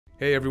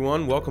Hey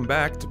everyone, welcome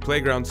back to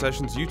Playground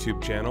Sessions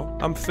YouTube channel.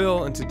 I'm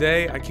Phil, and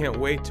today I can't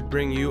wait to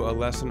bring you a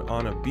lesson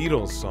on a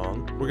Beatles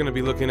song. We're going to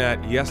be looking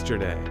at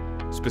Yesterday,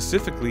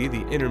 specifically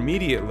the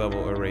intermediate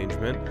level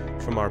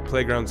arrangement from our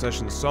Playground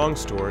Sessions song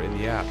store in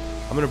the app.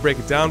 I'm going to break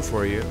it down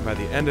for you. By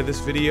the end of this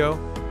video,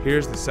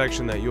 here's the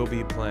section that you'll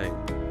be playing.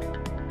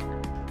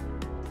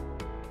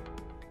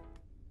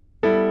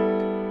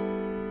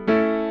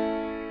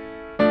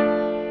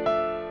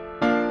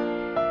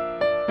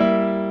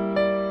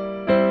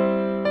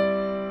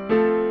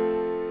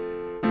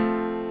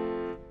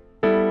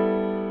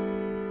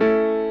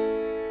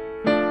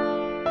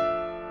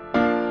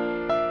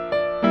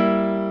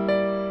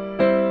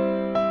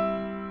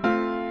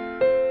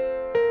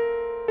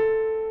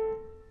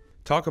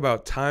 Talk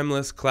about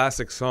timeless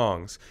classic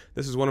songs.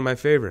 This is one of my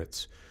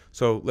favorites.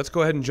 So let's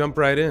go ahead and jump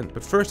right in.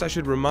 But first I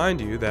should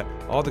remind you that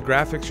all the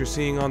graphics you're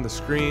seeing on the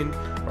screen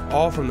are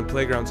all from the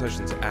Playground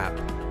Sessions app.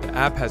 The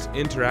app has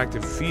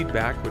interactive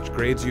feedback which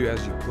grades you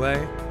as you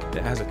play.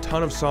 It has a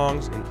ton of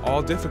songs in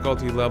all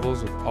difficulty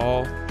levels with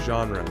all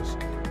genres.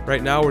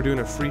 Right now we're doing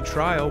a free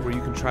trial where you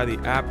can try the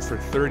app for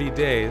 30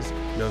 days,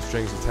 no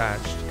strings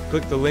attached.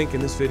 Click the link in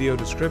this video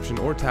description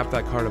or tap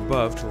that card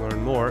above to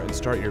learn more and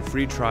start your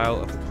free trial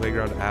of the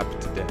Playground app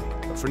today.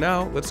 But for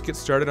now, let's get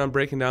started on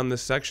breaking down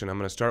this section. I'm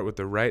going to start with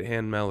the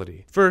right-hand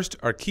melody. First,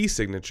 our key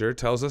signature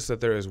tells us that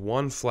there is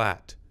one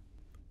flat.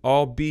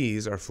 All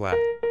B's are flat.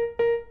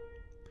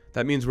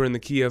 That means we're in the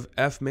key of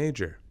F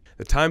major.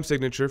 The time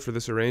signature for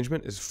this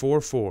arrangement is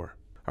 4/4.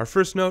 Our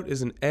first note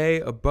is an A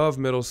above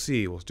middle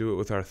C. We'll do it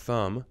with our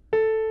thumb.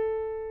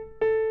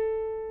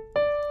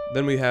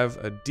 Then we have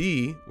a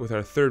D with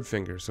our third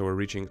finger, so we're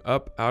reaching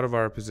up out of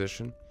our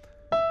position,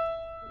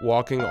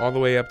 walking all the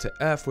way up to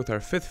F with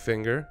our fifth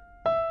finger,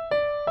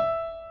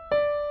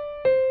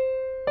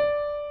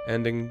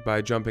 ending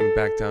by jumping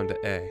back down to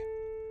A,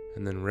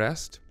 and then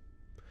rest.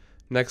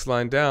 Next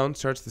line down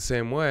starts the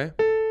same way,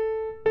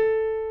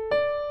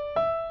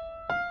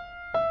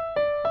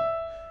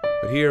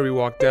 but here we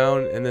walk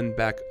down and then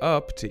back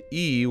up to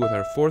E with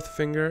our fourth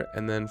finger,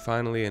 and then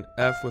finally an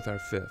F with our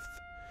fifth.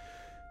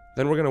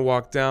 Then we're going to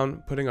walk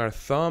down, putting our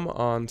thumb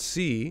on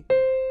C.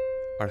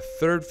 Our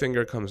third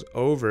finger comes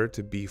over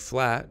to B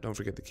flat, don't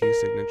forget the key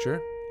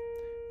signature,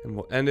 and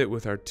we'll end it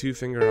with our two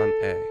finger on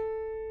A.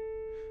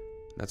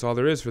 That's all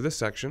there is for this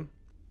section.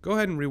 Go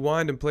ahead and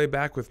rewind and play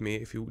back with me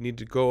if you need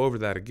to go over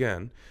that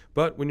again.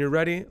 But when you're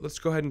ready, let's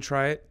go ahead and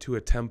try it to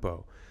a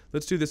tempo.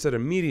 Let's do this at a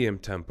medium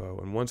tempo,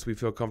 and once we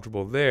feel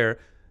comfortable there,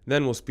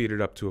 then we'll speed it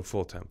up to a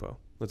full tempo.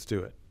 Let's do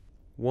it.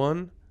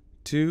 1,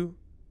 2,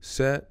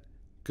 set,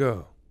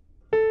 go.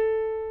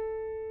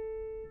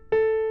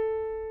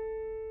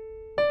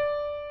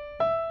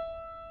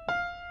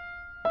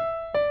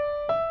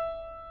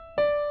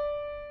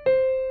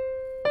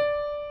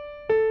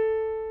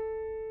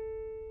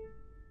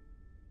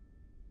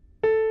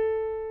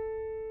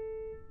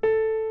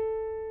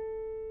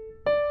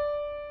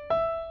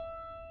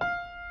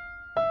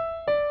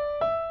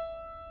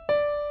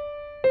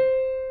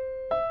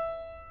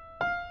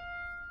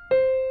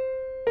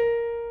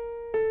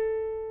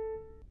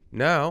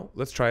 Now,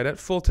 let's try it at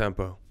full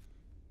tempo.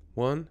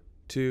 1,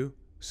 2,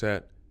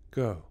 set,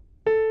 go.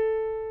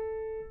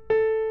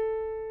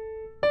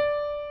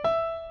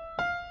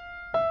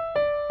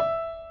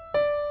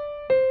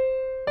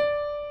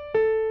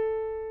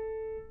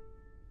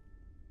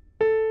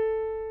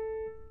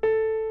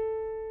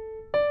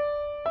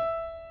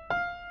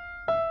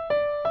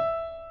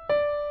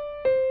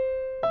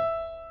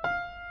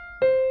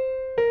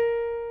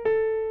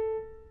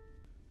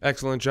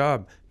 Excellent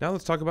job. Now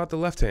let's talk about the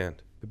left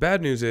hand. The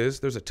bad news is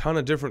there's a ton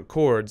of different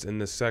chords in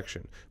this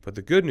section, but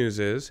the good news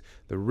is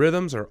the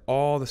rhythms are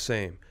all the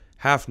same.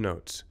 Half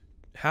notes,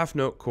 half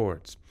note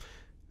chords.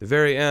 The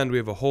very end we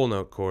have a whole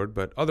note chord,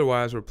 but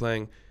otherwise we're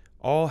playing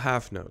all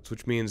half notes,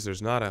 which means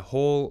there's not a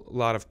whole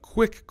lot of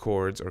quick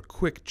chords or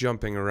quick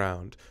jumping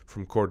around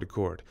from chord to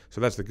chord.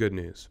 So that's the good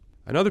news.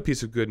 Another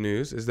piece of good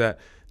news is that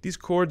these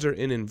chords are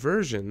in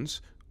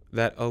inversions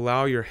that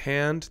allow your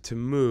hand to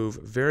move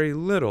very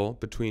little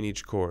between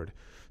each chord.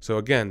 So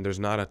again, there's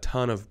not a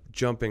ton of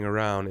jumping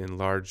around in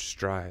large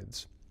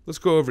strides. Let's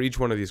go over each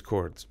one of these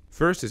chords.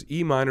 First is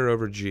E minor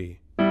over G.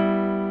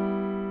 Then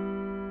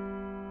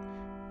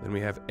we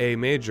have A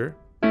major,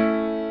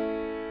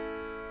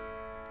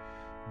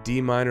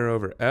 D minor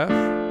over F,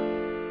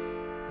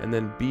 and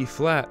then B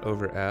flat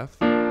over F.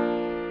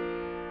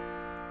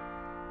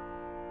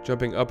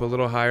 Jumping up a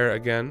little higher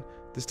again,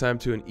 this time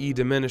to an E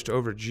diminished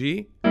over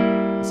G.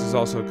 This is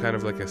also kind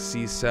of like a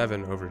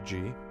C7 over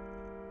G.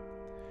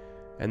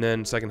 And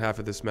then second half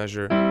of this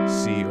measure,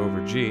 C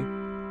over G.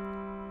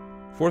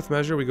 Fourth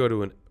measure, we go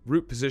to a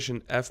root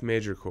position F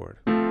major chord.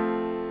 We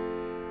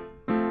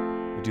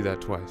do that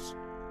twice.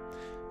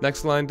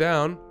 Next line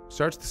down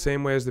starts the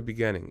same way as the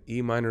beginning.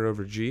 E minor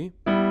over G,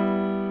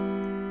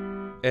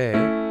 A,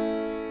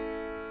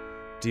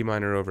 D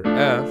minor over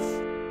F,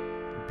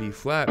 B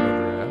flat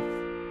over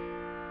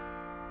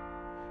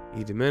F,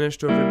 E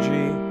diminished over G,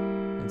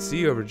 and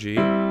C over G.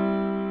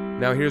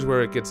 Now here's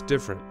where it gets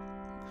different.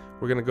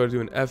 we're going to go to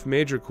an F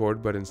major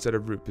chord, but instead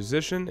of root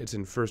position, it's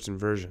in first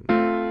inversion.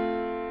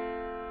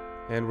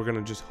 And we're going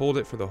to just hold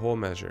it for the whole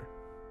measure.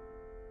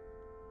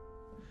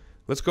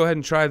 Let's go ahead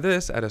and try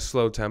this at a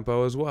slow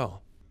tempo as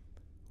well.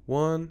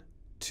 1,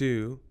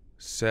 2,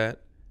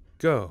 set,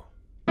 go.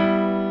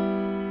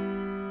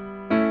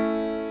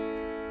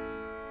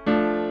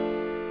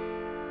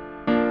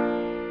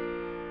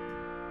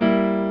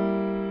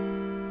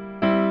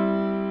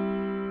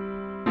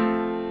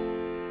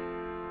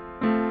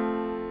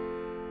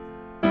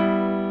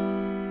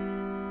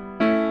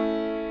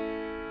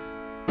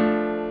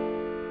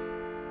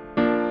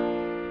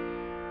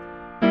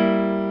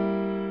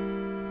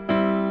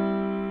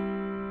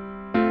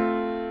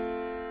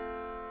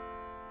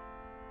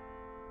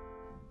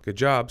 Good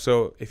job.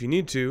 So if you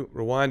need to,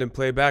 rewind and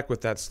play back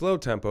with that slow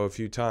tempo a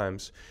few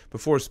times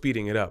before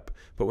speeding it up.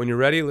 But when you're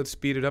ready, let's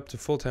speed it up to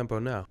full tempo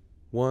now.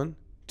 1,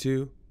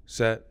 2,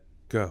 set,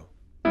 go.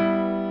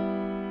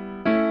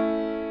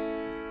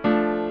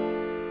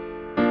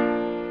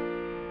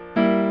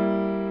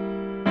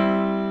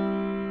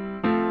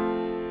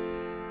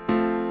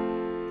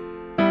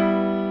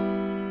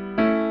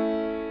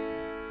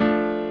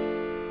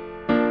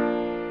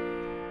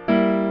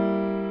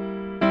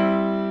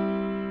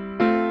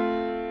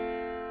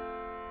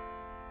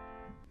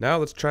 Now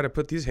let's try to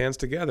put these hands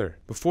together.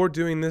 Before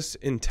doing this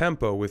in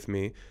tempo with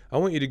me, I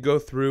want you to go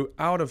through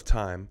out of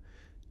time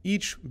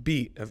each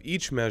beat of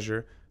each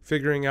measure,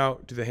 figuring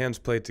out, do the hands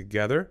play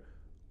together,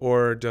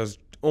 or does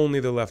only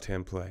the left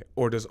hand play,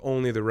 or does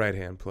only the right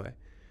hand play?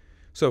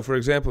 So for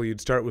example, you'd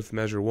start with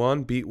measure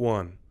 1, beat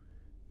 1.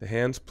 The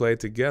hands play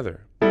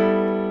together.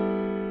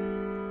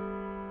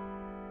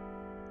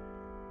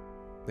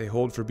 They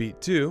hold for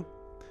beat 2,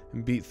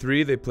 and beat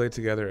 3 they play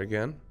together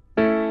again.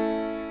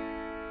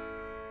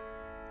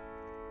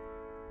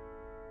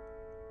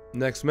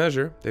 Next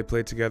measure, they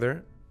play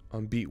together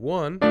on beat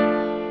 1,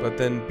 but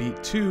then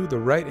beat 2, the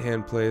right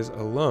hand plays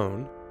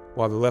alone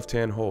while the left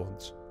hand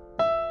holds.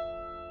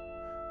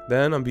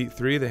 Then on beat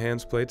 3, the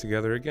hands play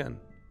together again.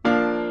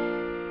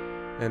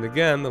 And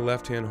again, the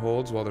left hand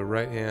holds while the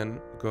right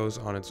hand goes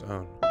on its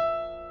own.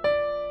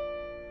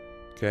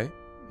 Okay,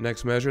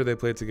 next measure, they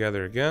play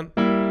together again.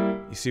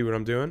 You see what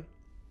I'm doing?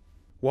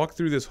 Walk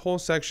through this whole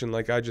section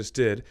like I just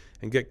did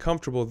and get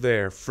comfortable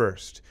there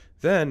first.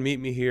 Then meet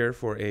me here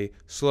for a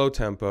slow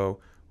tempo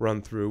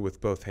run through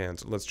with both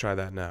hands. Let's try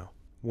that now.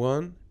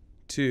 1,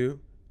 2,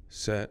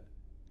 set,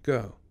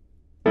 go.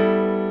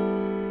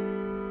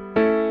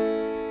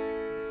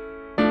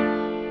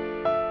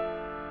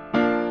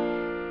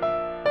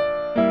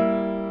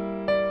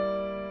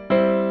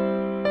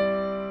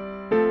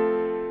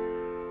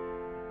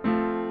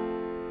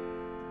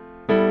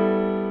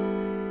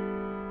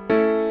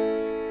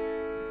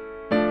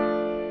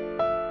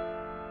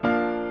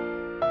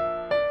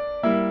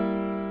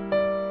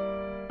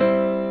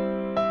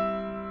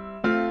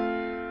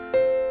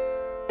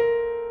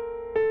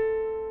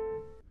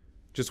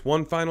 Just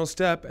one final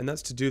step, and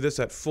that's to do this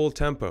at full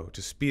tempo,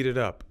 to speed it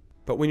up.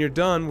 But when you're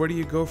done, where do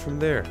you go from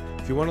there?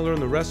 If you want to learn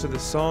the rest of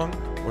this song,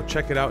 or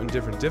check it out in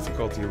different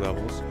difficulty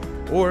levels,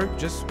 or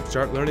just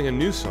start learning a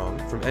new song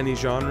from any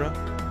genre,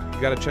 you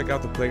gotta check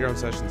out the Playground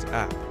Sessions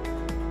app.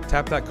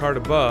 Tap that card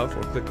above,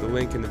 or click the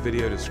link in the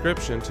video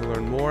description to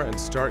learn more and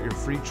start your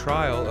free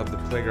trial of the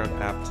Playground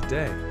app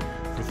today.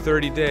 For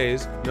 30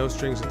 days, no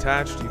strings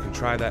attached, you can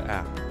try that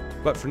app.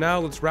 But for now,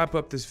 let's wrap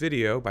up this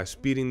video by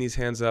speeding these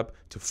hands up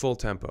to full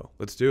tempo.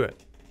 Let's do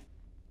it.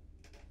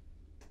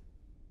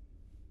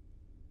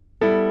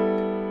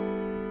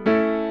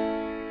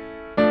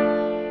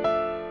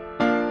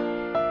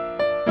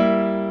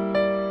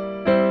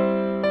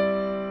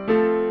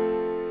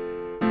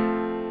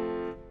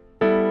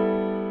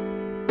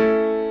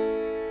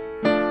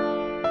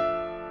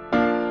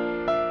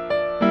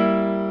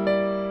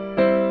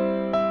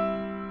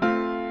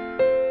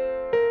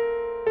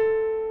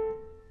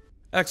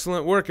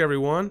 Excellent work,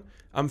 everyone.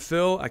 I'm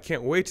Phil. I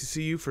can't wait to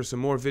see you for some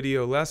more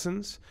video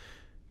lessons.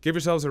 Give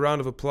yourselves a round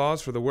of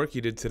applause for the work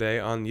you did today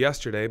on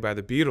Yesterday by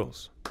the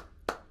Beatles.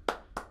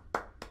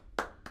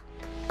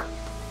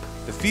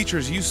 The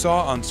features you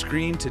saw on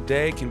screen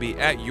today can be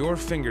at your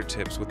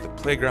fingertips with the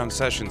Playground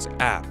Sessions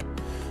app.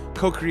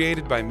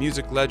 Co-created by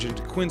music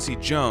legend Quincy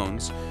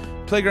Jones,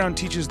 Playground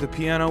teaches the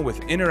piano with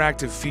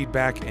interactive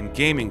feedback and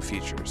gaming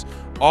features,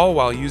 all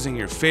while using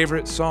your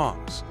favorite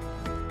songs.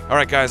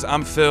 Alright guys,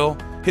 I'm Phil.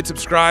 Hit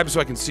subscribe so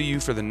I can see you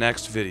for the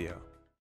next video.